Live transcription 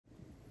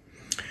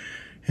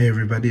Hey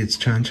everybody, it's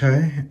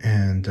Chanchai,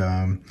 and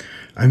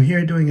I'm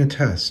here doing a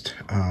test.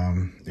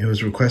 It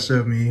was requested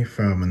of me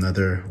from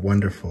another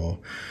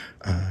wonderful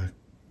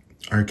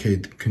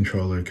arcade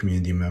controller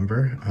community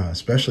member,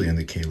 especially in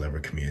the K-lever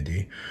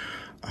community,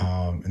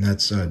 and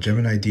that's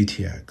Gemini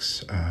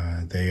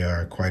DTX. They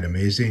are quite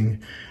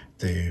amazing.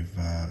 They've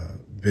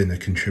been a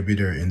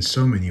contributor in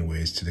so many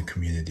ways to the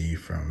community,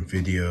 from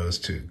videos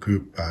to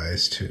group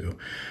buys to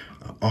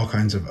all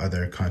kinds of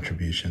other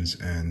contributions,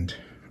 and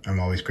I'm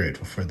always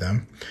grateful for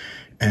them.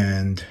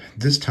 And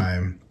this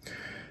time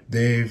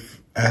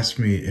they've asked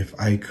me if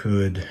I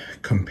could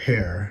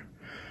compare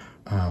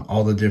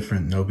all the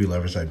different Nobi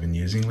levers I've been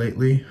using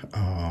lately,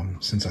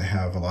 since I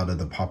have a lot of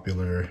the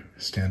popular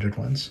standard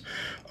ones,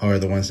 or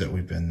the ones that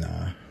we've been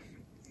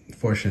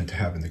fortunate to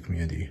have in the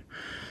community.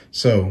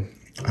 So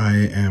I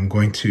am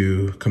going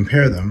to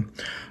compare them.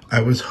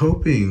 I was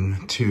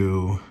hoping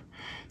to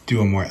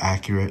do a more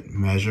accurate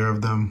measure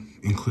of them,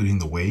 including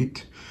the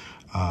weight.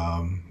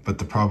 But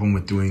the problem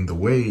with doing the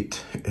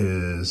weight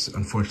is,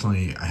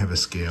 unfortunately, I have a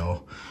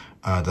scale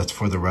that's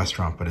for the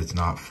restaurant, but it's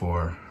not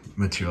for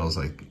materials,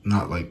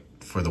 not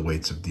for the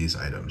weights of these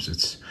items.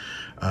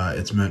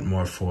 It's meant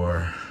more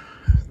for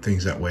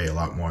things that weigh a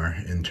lot more,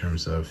 in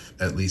terms of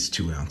at least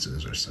 2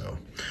 ounces or so.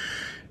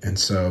 And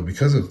so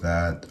because of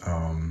that,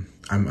 I'm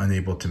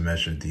unable to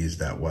measure these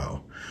that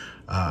well.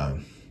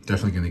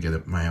 Definitely going to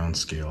get my own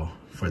scale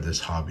for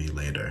this hobby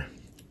later.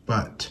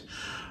 But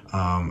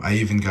I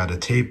even got a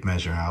tape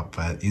measure out,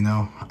 but you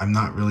know, I'm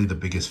not really the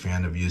biggest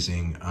fan of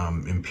using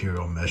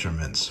imperial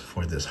measurements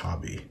for this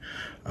hobby.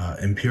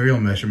 Imperial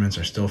measurements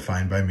are still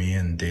fine by me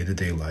in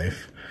day-to-day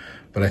life,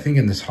 but I think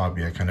in this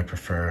hobby I kind of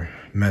prefer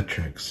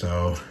metric.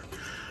 So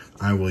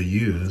I will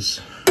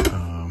use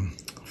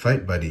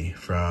Fight Buddy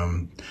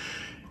from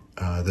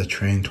the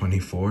Train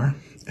 24,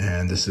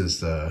 and this is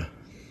the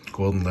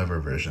golden lever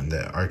version,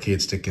 the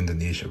Arcade Stick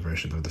Indonesia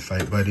version of the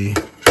Fight Buddy,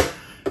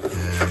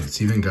 and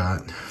it's even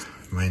got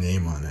my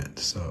name on it,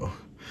 so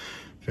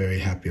very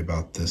happy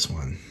about this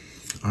one.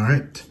 All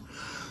right,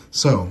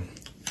 so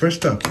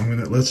first up,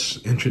 let's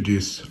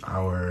introduce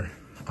our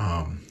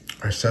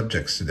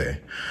subjects today.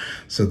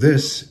 So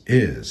this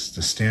is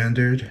the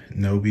standard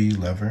Nobi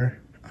lever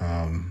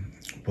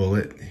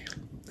bullet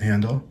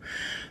handle,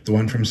 the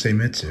one from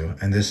Seimitsu,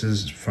 and this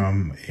is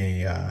from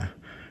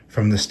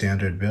the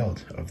standard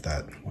build of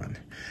that one.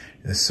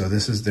 So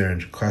this is their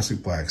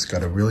classic black. It's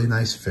got a really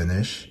nice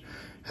finish,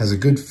 has a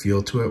good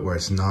feel to it, where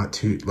it's not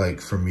too,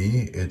 for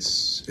me,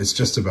 it's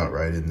just about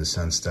right, in the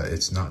sense that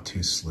it's not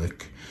too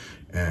slick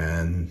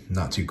and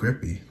not too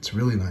grippy. It's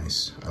really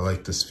nice. I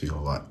like this feel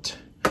a lot.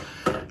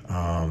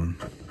 All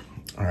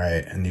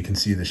right, and you can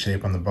see the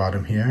shape on the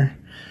bottom here,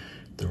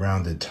 the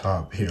rounded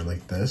top here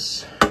like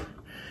this.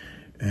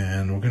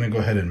 And we're gonna go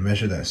ahead and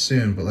measure that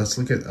soon, but let's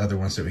look at other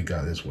ones that we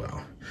got as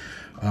well.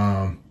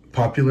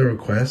 Popular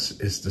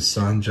request is the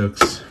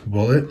Sanjuk's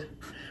bullet,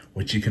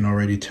 which you can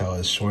already tell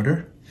is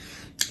shorter.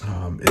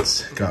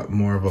 It's got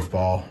more of a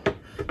ball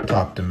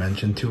top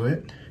dimension to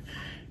it,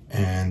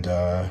 and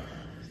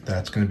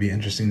that's going to be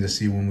interesting to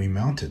see when we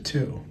mount it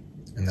too,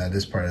 and that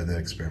is part of the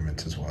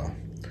experiment as well.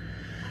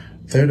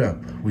 Third up,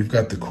 we've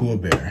got the Cool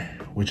Bear,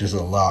 which is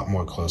a lot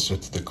more closer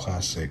to the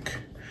classic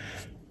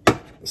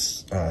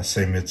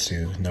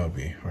Seimitsu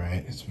Nobi,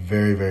 right? It's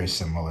very, very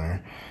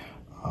similar.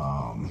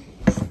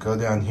 If we go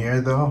down here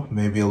though,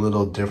 maybe a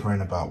little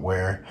different about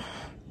where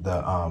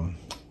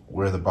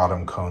the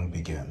bottom cone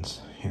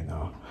begins, you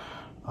know.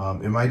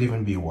 It might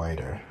even be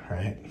wider,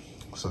 right?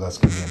 So that's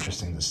gonna be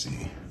interesting to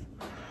see.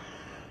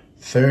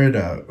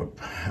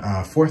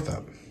 Fourth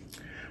up,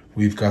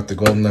 we've got the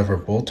golden lever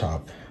bull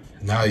top.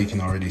 Now you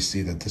can already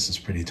see that this is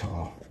pretty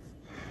tall.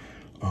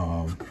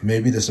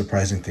 Maybe the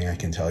surprising thing I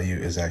can tell you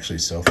is actually,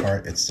 so far,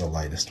 it's the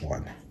lightest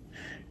one.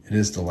 It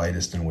is the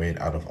lightest in weight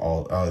out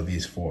of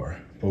these 4,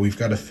 but we've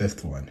got a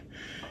 5th one.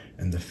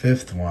 And the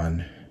 5th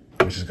one,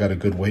 which has got a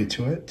good weight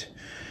to it,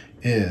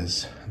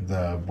 is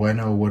the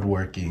Bueno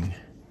Woodworking.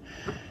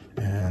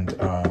 And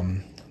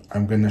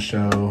I'm gonna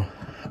show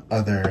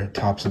other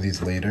tops of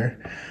these later.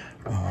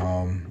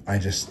 I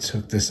just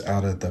took this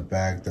out of the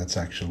bag that's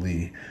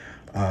actually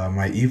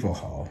my Evo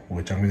haul,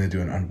 which I'm gonna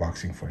do an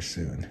unboxing for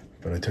soon.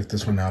 But I took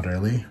this one out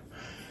early,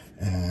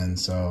 and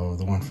so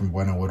the one from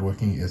Bueno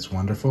Woodworking is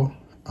wonderful.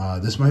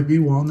 This might be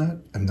walnut,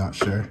 I'm not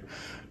sure.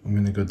 I'm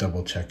gonna go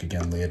double check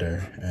again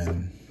later,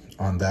 and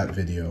on that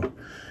video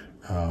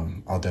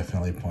I'll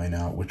definitely point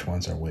out which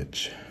ones are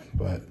which.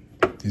 But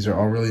these are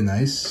all really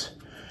nice.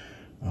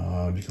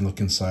 You can look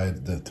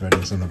inside the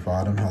threadings on the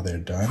bottom, how they're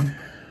done.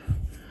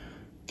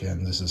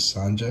 Again, this is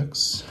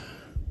Sanjuk's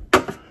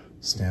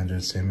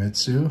standard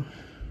Seimitsu.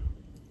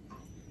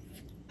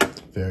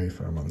 Very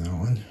firm on that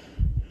one.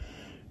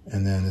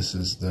 And then this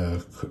is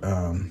the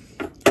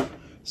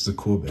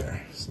Cool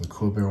Bear. So the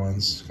Cool Bear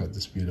one's got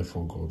this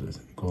beautiful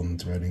golden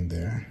threading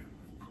there.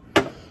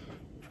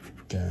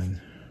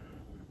 Again,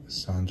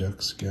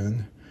 Sanjuk's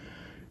again.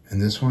 And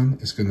this one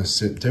is gonna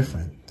sit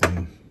different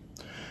than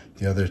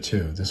the other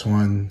 2. This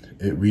one,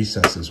 it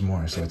recesses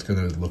more, so it's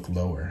gonna look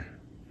lower.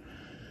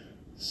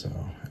 So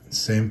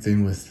same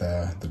thing with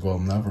the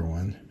golden lever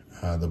one,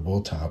 the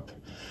bull top,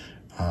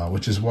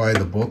 which is why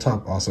the bull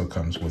top also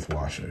comes with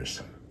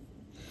washers.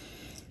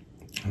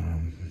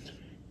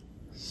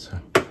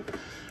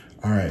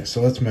 All right,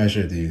 so let's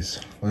measure these.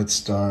 Let's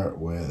start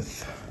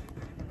with,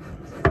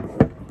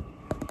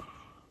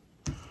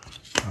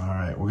 all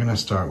right, we're gonna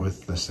start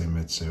with the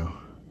Seimitsu.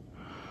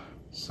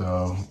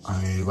 So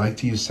I like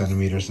to use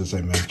centimeters, as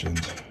I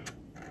mentioned.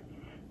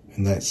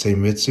 And that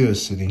Seimitsu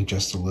is sitting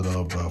just a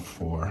little above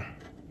 4.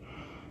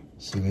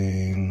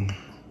 Sitting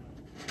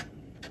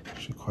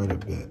actually quite a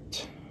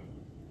bit.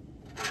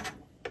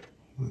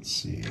 Let's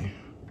see.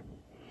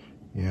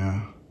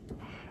 Yeah.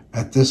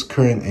 At this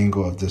current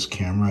angle of this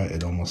camera,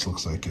 it almost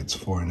looks like it's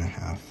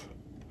 4.5.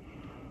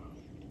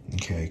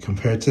 Okay,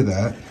 compared to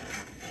that,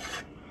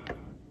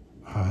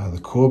 the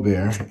Cool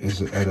Bear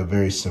is at a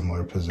very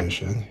similar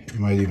position. It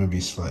might even be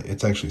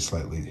it's actually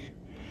slightly,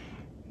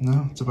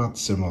 no, it's about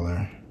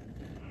similar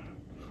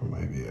from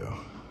my view.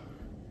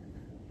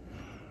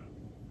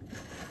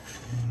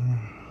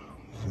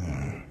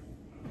 There.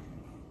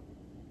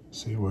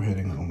 See, we're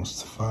hitting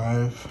almost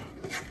 5.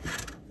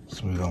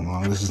 Smooth on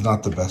long. This is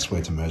not the best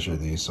way to measure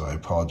these, so I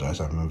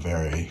apologize. I'm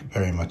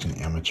very much an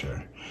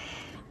amateur,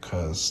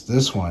 because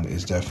this one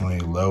is definitely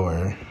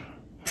lower.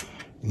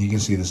 And you can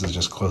see this is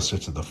just closer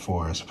to the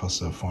 4 as opposed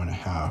to the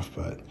 4.5,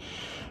 but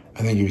I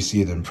think if you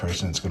see it in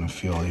person, it's going to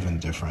feel even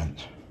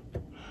different.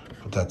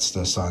 But that's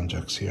the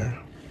Sanjux here.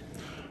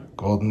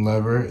 Golden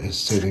lever is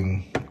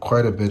sitting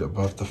quite a bit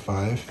above the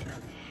 5.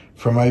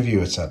 From my view,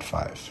 it's at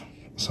 5.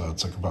 So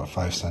it's like about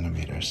 5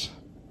 centimeters.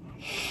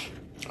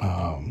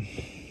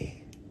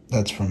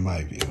 That's from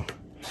my view.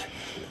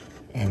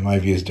 And my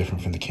view is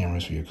different from the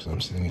camera's view because I'm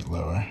sitting it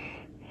lower.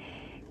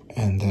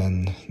 And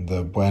then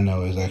the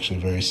Bueno is actually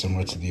very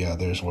similar to the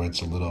others, where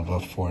it's a little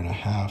above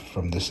 4.5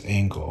 from this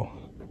angle.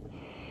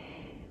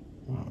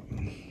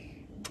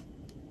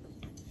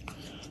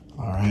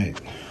 All right.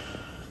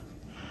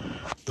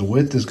 The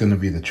width is going to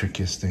be the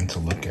trickiest thing to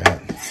look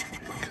at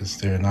because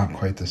they're not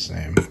quite the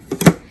same.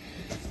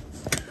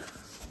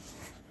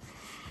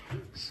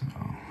 So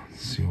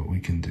let's see what we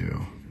can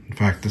do. In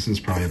fact, this is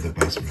probably the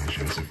best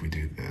measures if we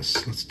do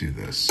this. Let's do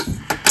this.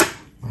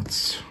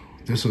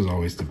 This was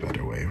always the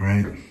better way,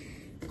 right?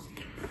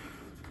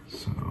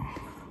 So,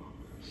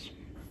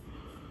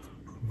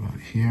 about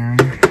here.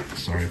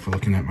 Sorry for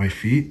looking at my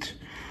feet.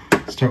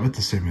 Let's start with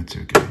the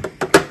Seimitsu again.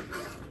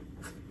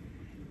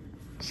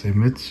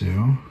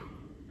 Seimitsu,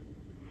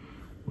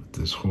 with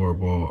this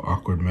horrible,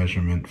 awkward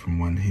measurement from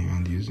one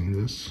hand using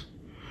this,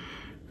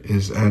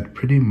 is at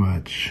pretty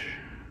much,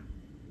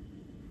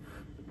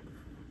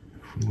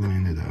 if we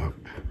line it up,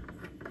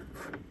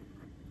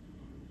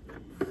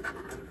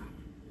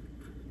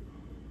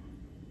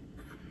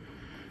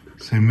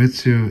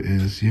 Seimitsu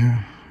is,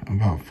 yeah,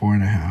 about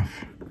 4.5.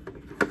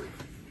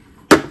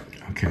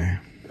 Okay,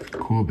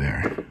 Cool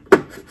Bear,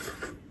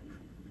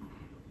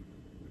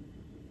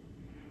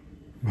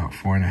 about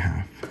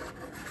 4.5.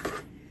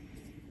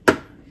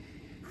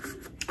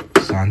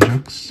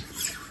 Sanjux,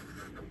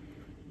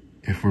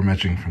 if we're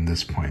measuring from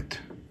this point,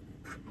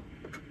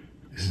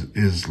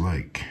 is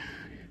like,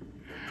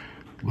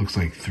 looks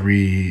like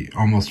 3,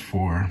 almost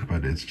 4,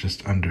 but it's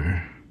just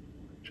under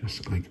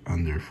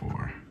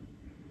 4.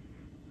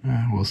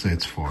 We'll say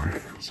it's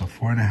 4. So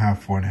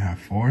 4.5, 4.5,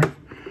 4.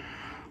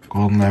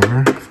 Golden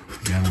lever,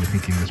 again, we're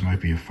thinking this might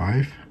be a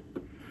 5.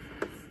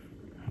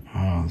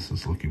 Oh, this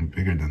is looking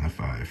bigger than a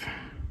 5.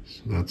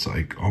 So that's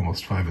like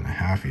almost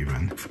 5.5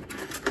 even,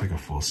 like a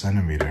full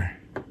centimeter.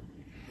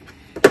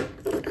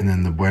 And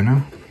then the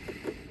Bueno.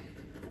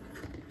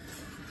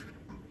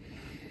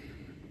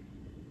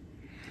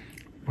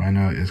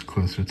 Bueno is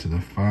closer to the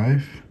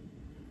 5.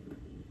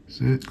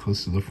 Is it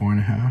close to the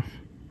 4.5?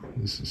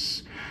 This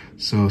is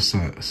so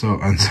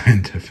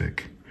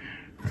unscientific,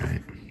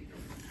 right?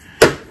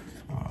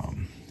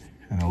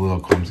 And a little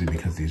clumsy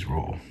because these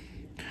roll.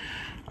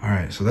 All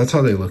right, so that's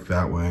how they look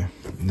that way.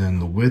 And then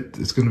the width,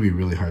 it's gonna be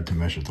really hard to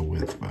measure the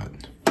width, but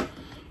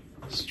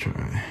let's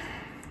try.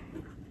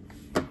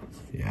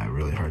 Yeah,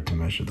 really hard to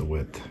measure the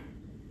width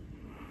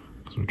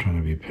because we're trying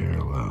to be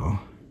parallel.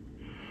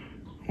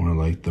 More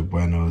like the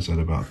Bueno's at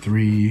about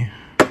 3.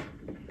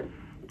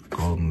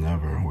 Golden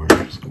lever,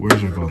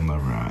 where's our golden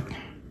lever at?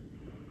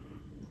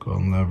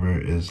 Golden lever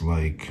is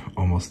like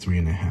almost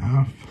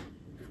 3.5.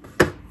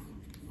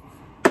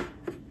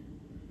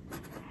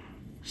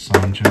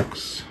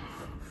 Sanjux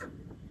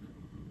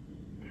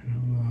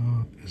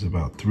parallel is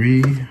about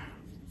 3.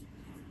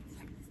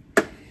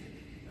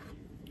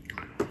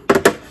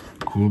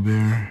 Cool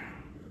Bear,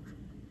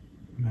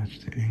 match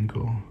the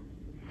angle,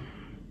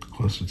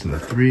 closer to the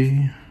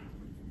 3.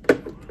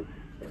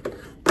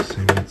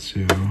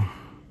 Seimitsu,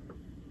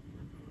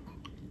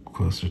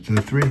 closer to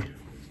the 3.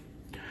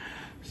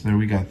 So there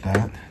we got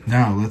that.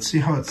 Now let's see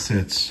how it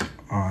sits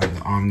on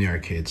the Omni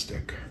arcade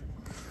stick.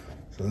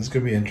 So this is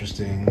gonna be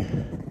interesting.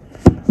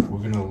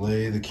 We're gonna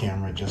lay the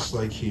camera just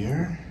like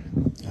here.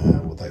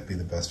 Will that be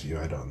the best view?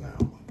 I don't know.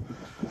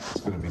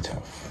 It's gonna be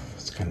tough.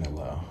 It's kind of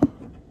low.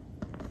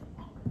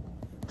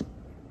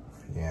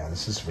 Yeah,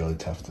 this is really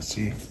tough to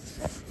see.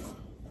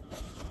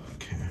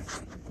 Okay.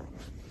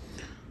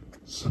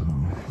 So,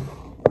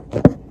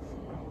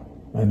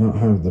 I don't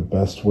have the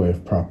best way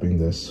of propping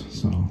this,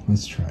 so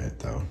let's try it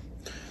though.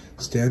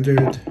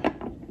 Standard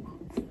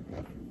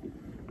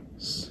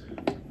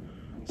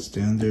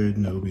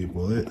Nobi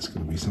bullet. It's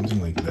going to be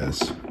something like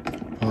this.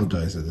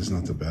 Apologize that it's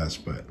not the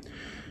best, but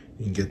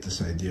you can get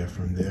this idea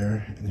from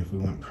there. And if we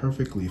went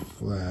perfectly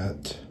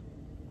flat,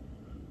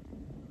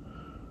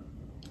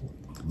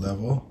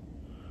 level,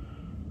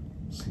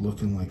 it's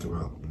looking like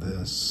about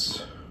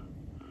this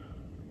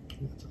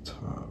at the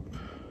top.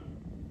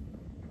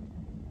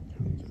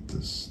 Let me get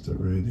this the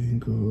right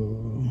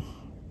angle.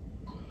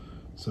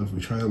 So if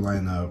we try to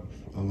line up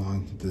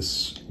along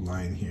this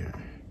line here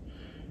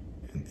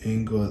and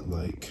angle it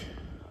like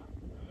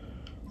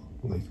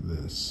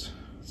this,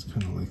 it's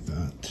kind of like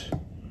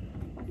that.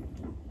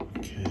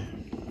 Okay.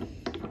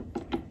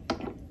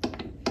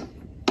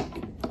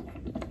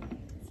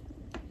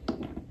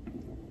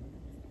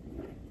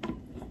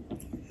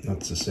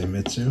 That's the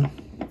Seimitsu.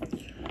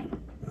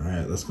 All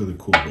right, let's go to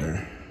Cool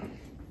Bear.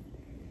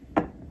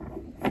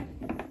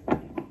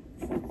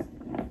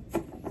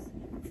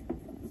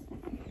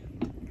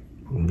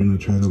 We're gonna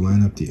try to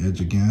line up the edge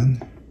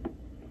again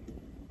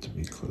to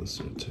be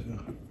closer to.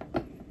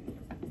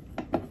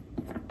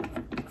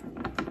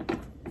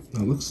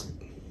 Now it looks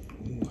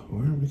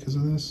lower because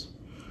of this.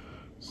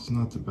 This is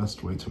not the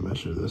best way to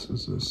measure this,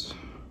 is this?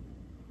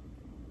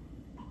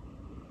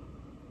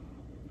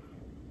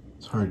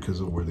 It's hard because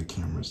of where the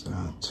camera's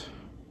at.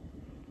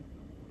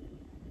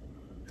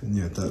 And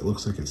yet that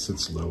looks like it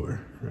sits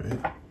lower,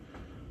 right?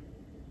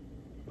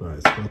 But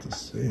it's about the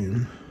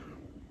same.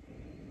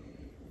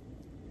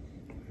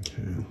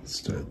 Okay, let's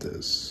start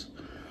this.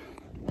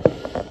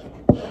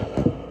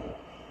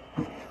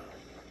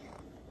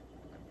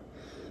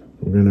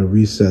 We're gonna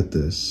reset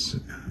this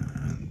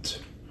and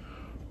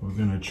we're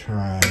gonna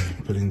try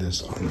putting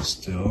this on the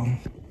still.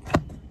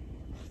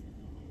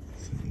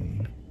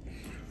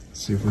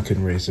 See if we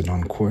can raise it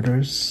on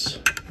quarters.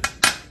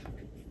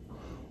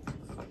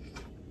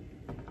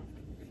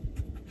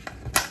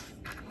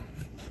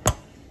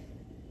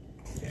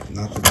 Yeah,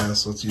 not the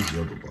best. Let's use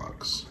yoga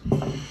blocks.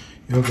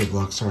 Yoga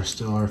blocks are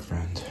still our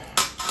friend.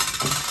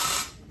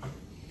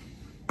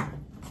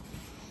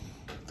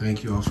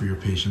 Thank you all for your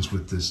patience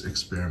with this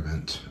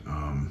experiment.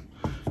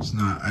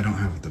 I don't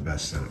have the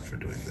best setup for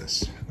doing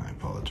this, and I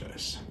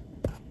apologize.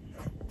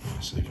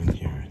 So you can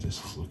hear,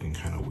 this is looking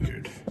kind of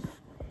weird.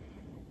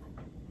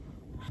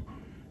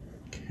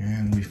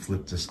 Can we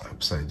flip this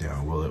upside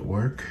down? Will it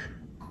work?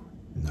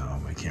 No,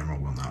 my camera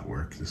will not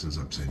work. This is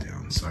upside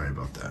down. Sorry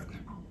about that.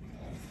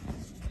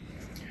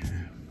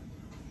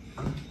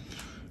 Okay.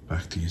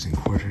 Back to using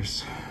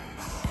quarters.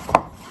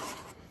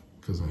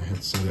 Because I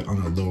had set it on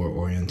a lower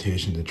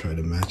orientation to try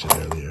to match it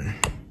earlier.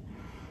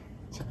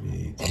 To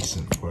be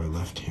decent for a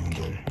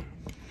left-hander.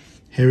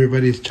 Hey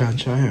everybody, it's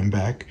Chanchai, I'm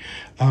back.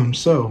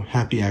 So,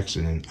 happy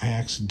accident. I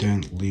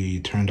accidentally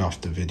turned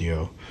off the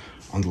video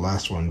on the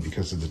last one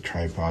because of the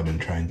tripod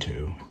and trying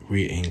to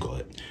re-angle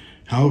it.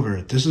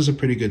 However, this is a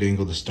pretty good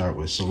angle to start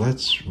with, so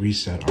let's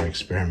reset our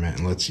experiment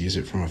and let's use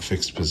it from a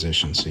fixed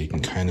position so you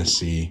can kind of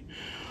see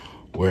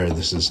where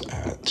this is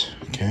at,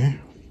 okay?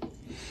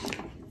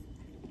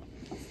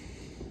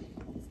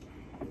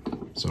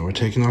 So we're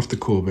taking off the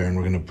Cool Bear and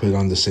we're gonna put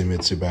on the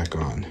Seimitsu back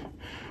on.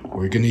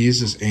 We're gonna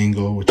use this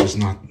angle, which is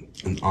not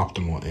an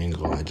optimal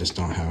angle. I just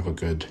don't have a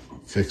good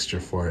fixture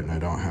for it and I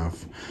don't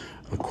have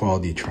a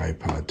quality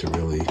tripod to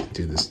really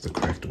do this the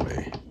correct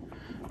way.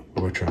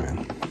 But we're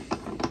trying.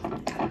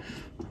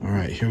 All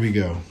right, here we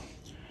go.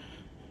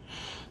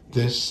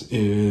 This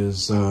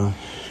is,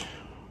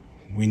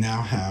 we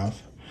now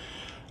have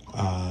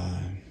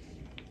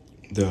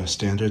the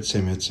standard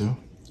Seimitsu,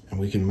 and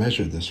we can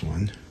measure this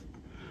one.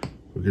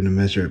 We're gonna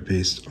measure it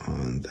based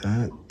on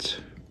that.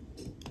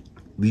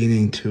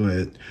 Leaning to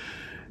it,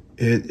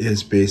 it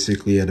is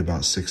basically at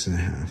about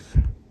 6.5.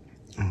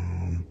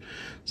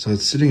 So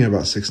it's sitting at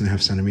about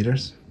 6.5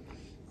 centimeters.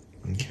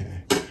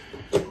 Okay,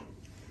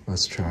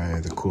 let's try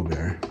the Cool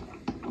Bear.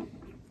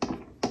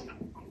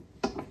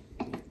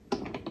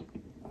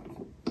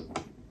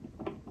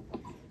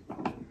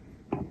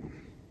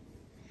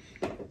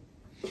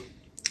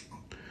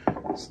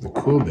 So the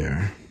Cool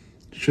Bear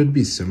should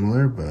be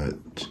similar,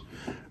 but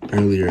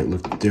earlier it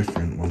looked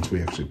different once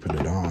we actually put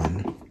it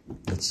on.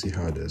 Let's see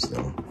how it is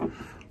though,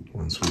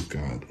 once we've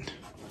got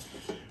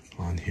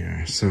on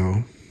here.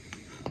 So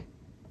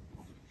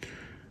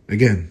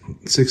again,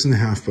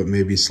 6.5, but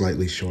maybe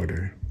slightly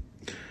shorter.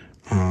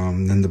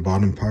 Then the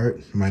bottom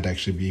part might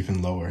actually be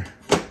even lower.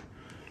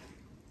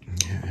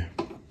 Okay,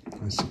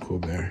 that's the Cool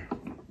Bear.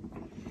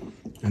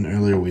 And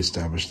earlier we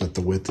established that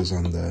the width is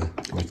on the,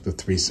 like the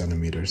 3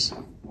 centimeters.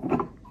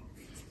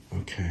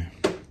 Okay,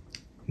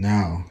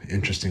 now,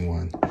 interesting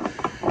one.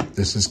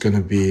 This is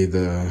gonna be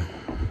the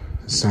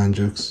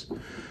Sanjuk's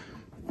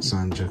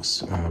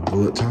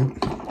bullet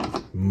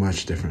top.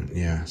 Much different,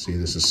 yeah. See,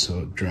 this is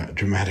so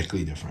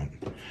dramatically different,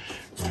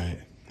 right?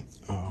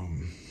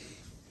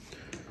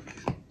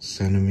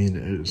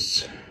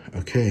 Centimeters.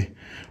 Okay,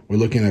 we're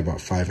looking at about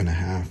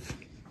 5.5.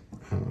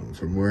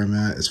 From where I'm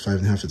at, it's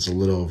 5.5. It's a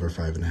little over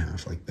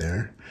 5.5, like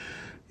there.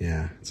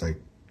 Yeah, it's like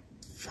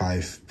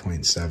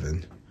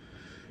 5.7.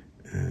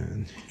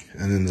 And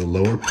then the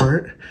lower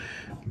part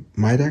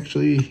might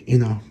actually, you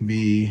know,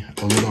 be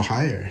a little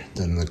higher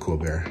than the Cool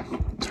Bear.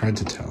 It's hard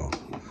to tell.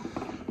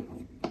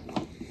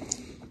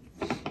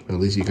 But at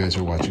least you guys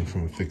are watching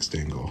from a fixed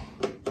angle.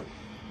 All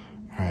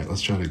right,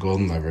 let's try the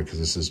golden lever because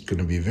this is going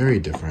to be very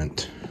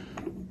different.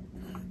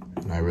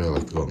 And I really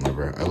like the golden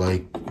lever. I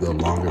like the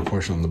longer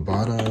portion on the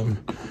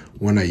bottom.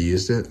 When I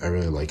used it, I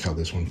really like how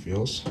this one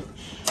feels.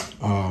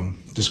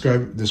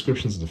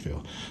 Descriptions of the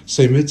feel.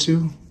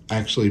 Seimitsu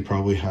actually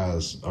probably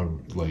has a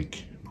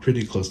like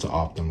pretty close to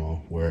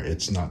optimal where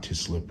it's not too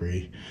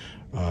slippery,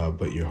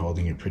 but you're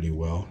holding it pretty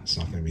well. It's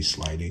not going to be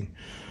sliding.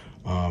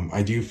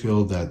 I do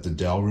feel that the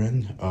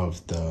Delrin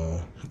of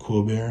the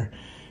Cool Bear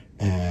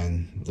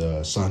and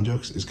the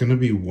Sanjux is going to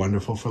be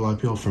wonderful for a lot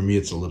of people. For me,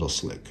 it's a little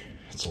slick.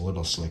 It's a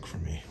little slick for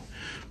me,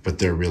 but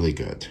they're really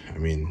good. I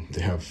mean,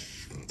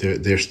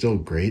 they're still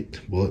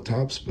great bullet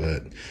tops,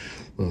 but a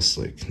little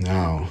slick.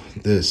 Now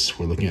this,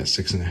 we're looking at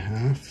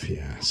 6.5.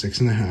 Yeah,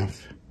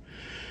 6.5.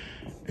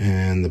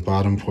 And the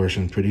bottom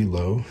portion pretty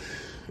low.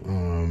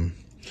 And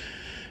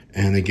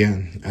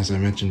again, as I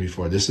mentioned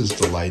before, this is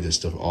the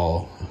lightest of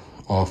all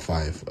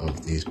 5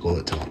 of these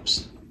bullet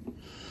tops.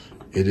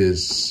 It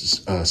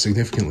is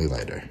significantly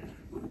lighter,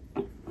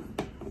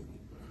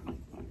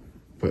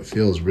 but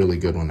feels really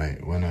good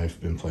when I've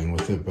been playing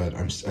with it. But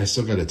I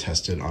still got to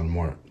test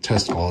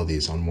all of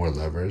these on more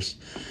levers,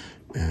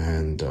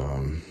 and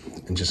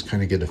just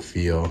kind of get a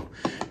feel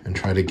and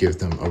try to give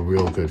them a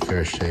real good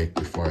fair shake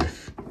before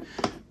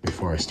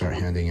I start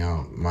handing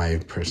out my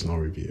personal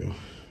review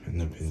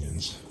and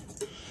opinions.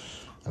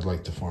 I'd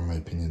like to form my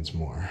opinions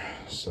more.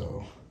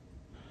 So,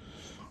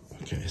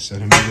 okay,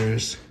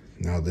 centimeters.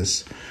 Now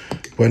this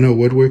Bueno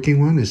woodworking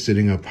one is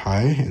sitting up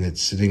high, and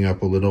it's sitting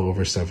up a little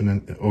over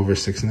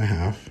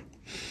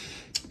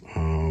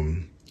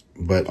 6.5.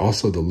 But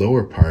also the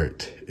lower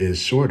part is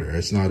shorter.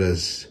 It's not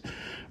as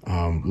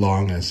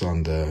long as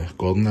on the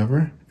golden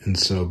lever, and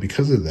so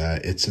because of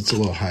that, it sits a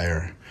little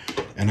higher.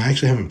 And I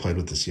actually haven't played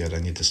with this yet. I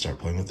need to start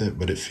playing with it,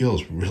 but it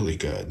feels really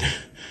good.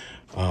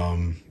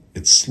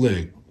 It's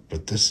slick,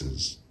 but this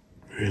is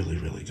really,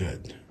 really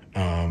good.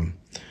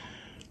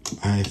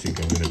 I think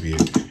I'm going to be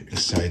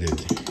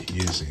excited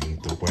using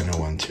the Bueno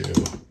one too.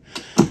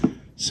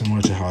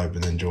 Similar to how I've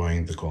been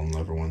enjoying the golden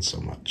lever one so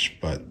much.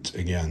 But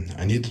again,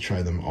 I need to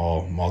try them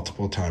all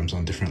multiple times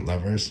on different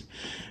levers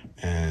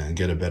and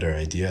get a better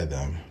idea of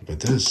them.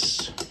 But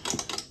this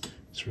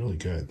is really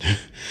good.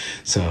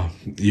 So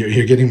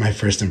you're getting my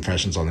first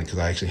impressions on it because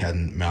I actually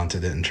hadn't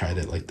mounted it and tried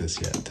it like this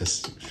yet.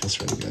 This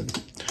feels really good.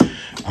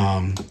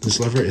 This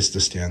lever is the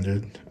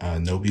standard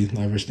Nobi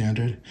lever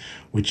standard,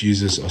 which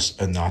uses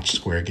a notch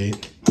square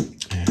gate,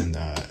 and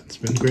it's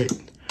been great.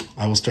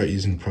 I will start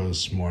using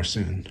pros more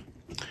soon.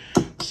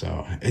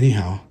 So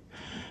anyhow,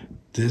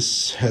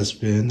 this has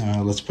been,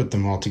 let's put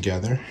them all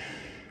together.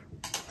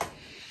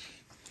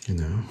 You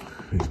know,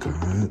 we've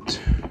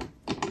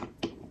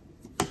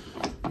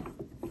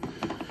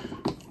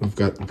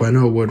got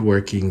Bueno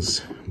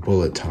Woodworking's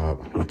bullet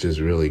top, which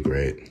is really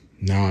great.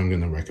 Now I'm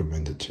going to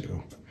recommend it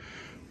too.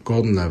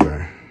 Golden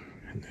lever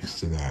next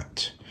to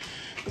that.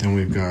 Then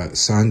we've got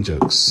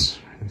Sanjux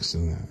next to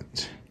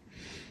that.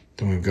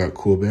 Then we've got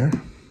Cool Bear.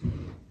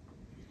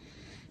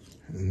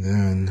 And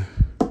then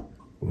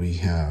we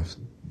have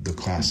the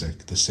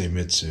classic, the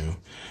Seimitsu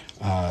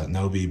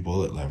Nobi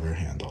bullet lever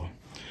handle.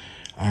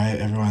 All right,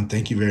 everyone,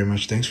 thank you very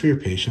much. Thanks for your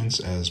patience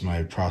as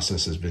my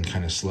process has been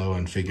kind of slow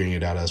and figuring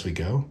it out as we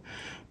go.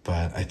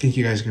 But I think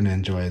you guys are going to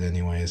enjoy it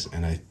anyways,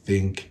 and I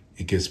think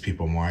it gives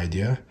people more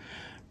idea.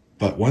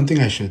 But one thing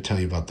I should tell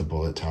you about the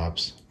bullet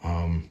tops,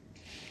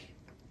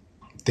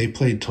 they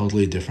played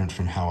totally different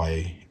from how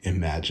I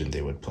imagined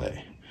they would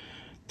play.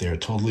 They're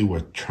totally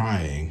worth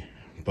trying,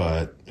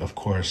 but of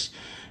course,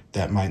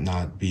 that might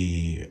not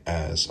be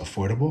as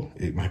affordable.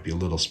 It might be a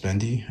little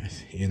spendy,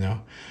 you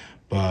know,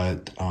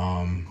 but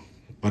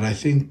I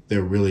think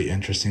they're really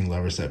interesting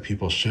levers that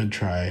people should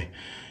try.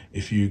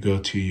 If you go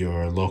to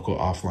your local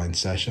offline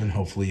session,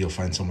 hopefully you'll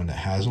find someone that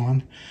has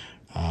one.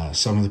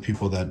 Some of the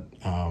people that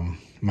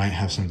might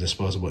have some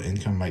disposable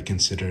income might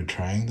consider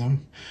trying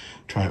them.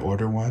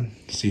 Order one,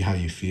 see how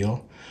you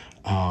feel.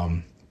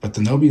 But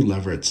the Nobi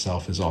lever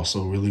itself is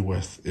also really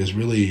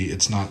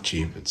it's not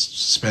cheap.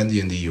 It's spendy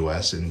in the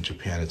US. In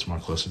Japan, it's more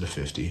closer to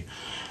 50.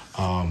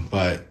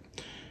 But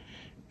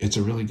it's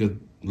a really good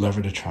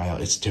lever to try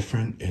out. It's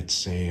different. It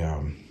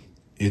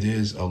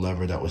is a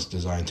lever that was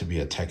designed to be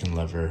a Tekken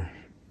lever,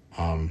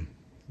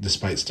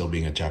 despite still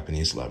being a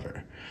Japanese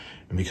lever.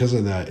 And because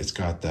of that, it's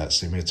got that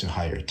Seimitsu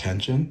higher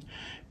tension.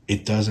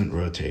 It doesn't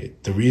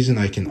rotate. The reason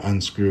I can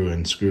unscrew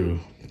and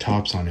screw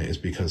tops on it is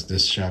because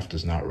this shaft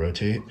does not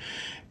rotate.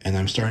 And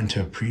I'm starting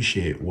to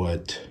appreciate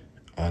what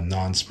a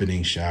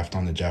non-spinning shaft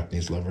on the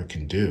Japanese lever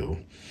can do.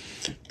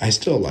 I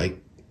still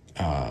like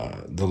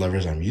the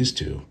levers I'm used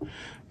to,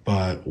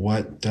 but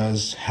what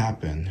does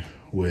happen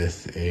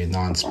with a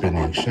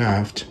non-spinning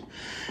shaft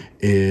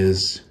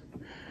is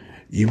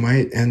you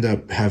might end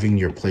up having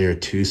your player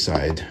 2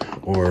 side,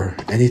 or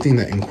anything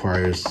that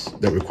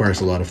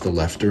requires a lot of the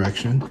left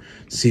direction,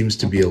 seems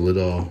to be a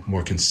little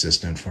more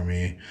consistent for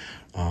me.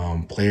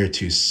 Player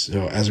 2,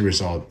 so as a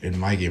result, in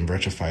my game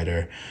Virtua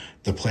Fighter,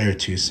 the player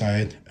 2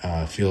 side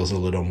feels a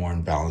little more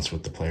in balance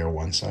with the player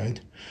 1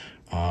 side.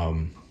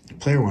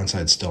 Player 1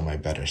 side's still my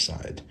better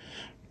side,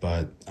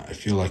 but I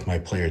feel like my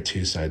player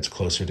 2 side's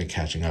closer to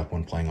catching up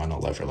when playing on a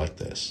lever like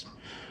this.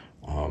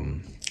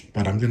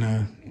 But I'm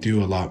gonna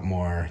do a lot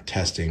more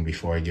testing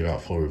before I give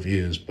out full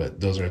reviews, but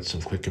those are some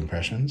quick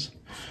impressions.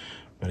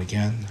 But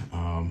again,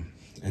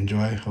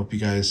 enjoy. Hope you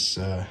guys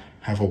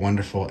have a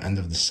wonderful end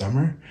of the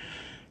summer,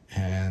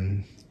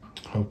 and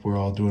hope we're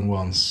all doing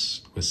well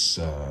with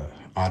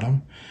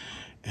autumn.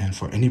 And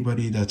for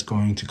anybody that's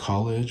going to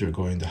college or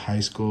going to high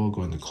school,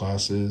 going to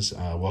classes,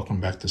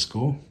 welcome back to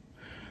school.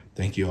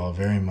 Thank you all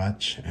very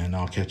much, and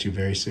I'll catch you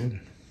very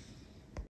soon.